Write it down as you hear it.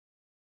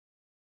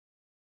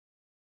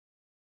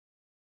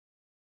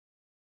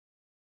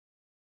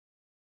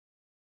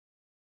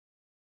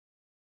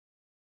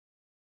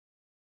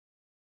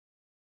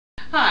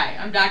Hi,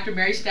 I'm Dr.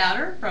 Mary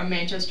Stouter from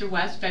Manchester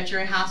West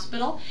Veterinary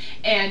Hospital,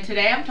 and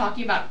today I'm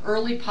talking about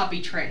early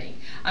puppy training.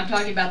 I'm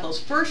talking about those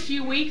first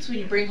few weeks when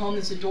you bring home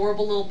this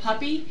adorable little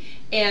puppy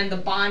and the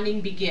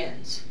bonding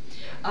begins.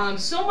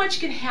 So much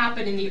can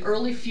happen in the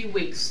early few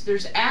weeks.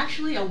 There's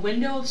actually a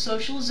window of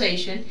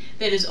socialization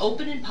that is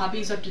open in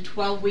puppies up to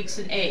 12 weeks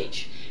in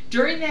age.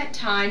 During that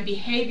time,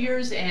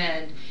 behaviors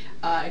and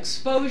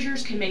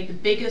exposures can make the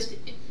biggest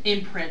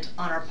imprint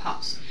on our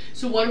pups.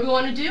 So what do we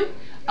want to do?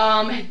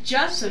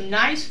 Just some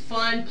nice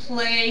fun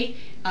play,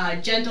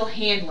 gentle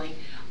handling.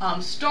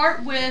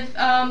 Start with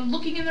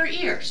looking in their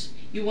ears.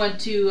 You want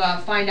to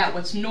find out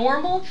what's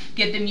normal,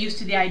 get them used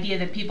to the idea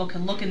that people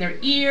can look in their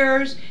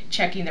ears,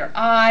 checking their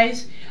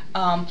eyes,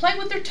 play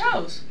with their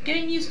toes,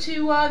 getting used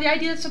to the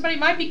idea that somebody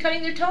might be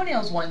cutting their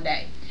toenails one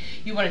day.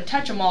 You want to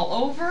touch them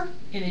all over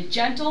in a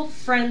gentle,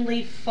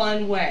 friendly,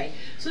 fun way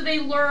so they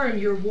learn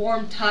your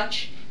warm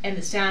touch and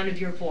the sound of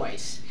your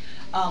voice.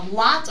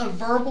 Lots of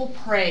verbal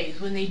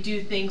praise when they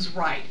do things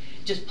right.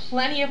 Just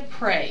plenty of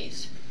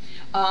praise.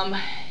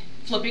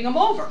 Flipping them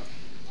over,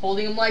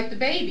 holding them like the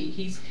baby.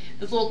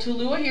 This little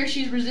Tulua here,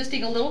 she's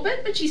resisting a little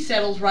bit, but she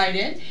settles right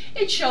in.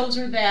 It shows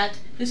her that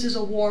this is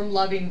a warm,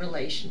 loving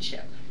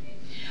relationship.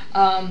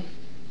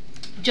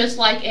 Just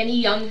like any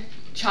young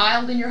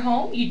child in your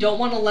home, you don't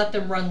want to let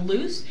them run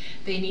loose.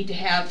 They need to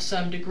have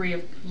some degree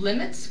of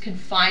limits,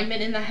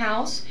 confinement in the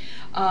house,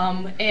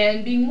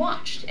 and being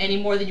watched. Any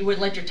more than you would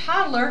let your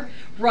toddler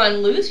run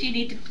loose, you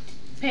need to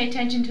pay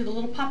attention to the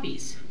little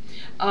puppies.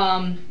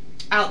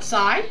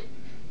 Outside,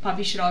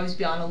 puppies should always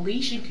be on a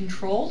leash and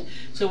controlled,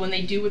 so when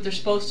they do what they're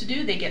supposed to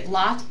do, they get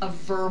lots of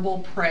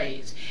verbal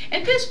praise.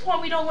 At this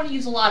point, we don't want to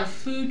use a lot of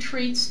food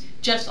treats,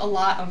 just a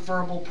lot of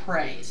verbal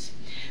praise.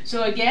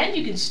 So again,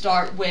 you can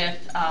start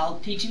with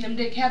teaching them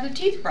to have their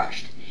teeth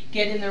brushed.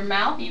 Get in their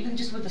mouth, even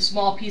just with a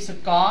small piece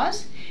of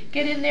gauze.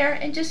 Get in there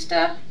and just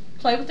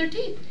play with their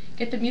teeth.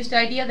 Get them used to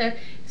the idea that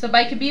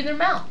somebody could be in their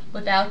mouth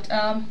without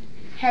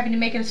having to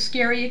make it a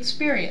scary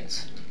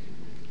experience.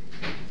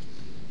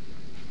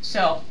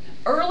 So,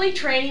 early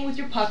training with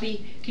your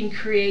puppy can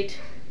create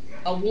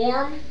a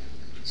warm,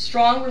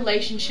 strong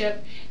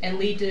relationship and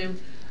lead to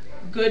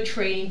good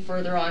training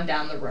further on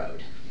down the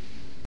road.